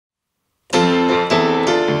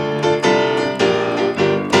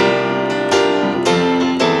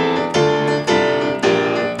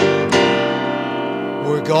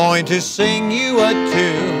going to sing you a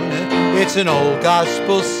tune. It's an old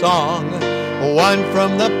gospel song, one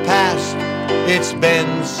from the past. It's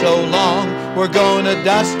been so long. We're going to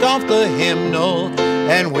dust off the hymnal,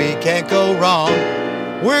 and we can't go wrong.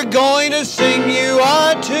 We're going to sing you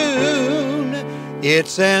a tune.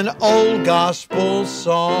 It's an old gospel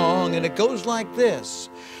song, and it goes like this.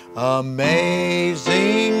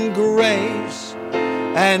 Amazing grace,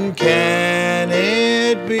 and can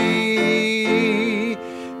it be?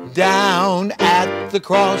 Down at the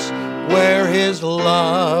cross where his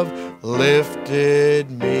love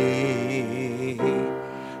lifted me.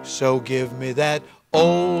 So give me that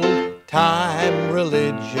old-time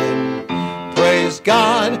religion. Praise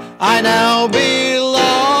God, I now belong.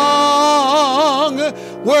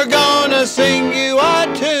 We're gonna sing you a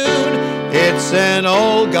tune. It's an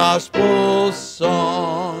old gospel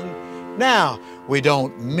song. Now, we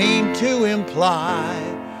don't mean to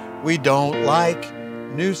imply we don't like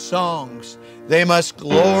new songs. They must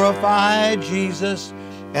glorify Jesus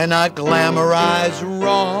and not glamorize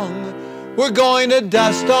wrong. We're going to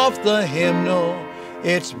dust off the hymnal.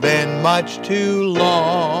 It's been much too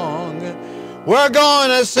long. We're going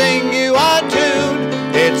to sing you a tune.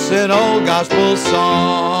 It's an old gospel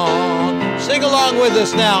song. Sing along with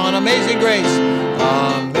us now on Amazing Grace.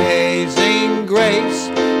 Amazing grace,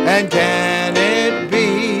 and can it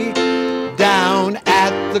be? Down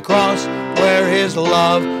at the cross where his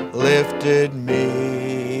love lifted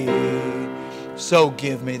me. So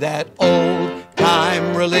give me that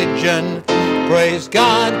old-time religion. Praise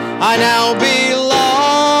God, I now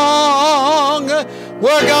belong.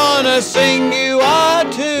 We're gonna sing you a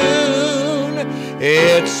tune.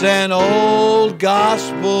 It's an old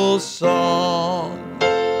gospel song.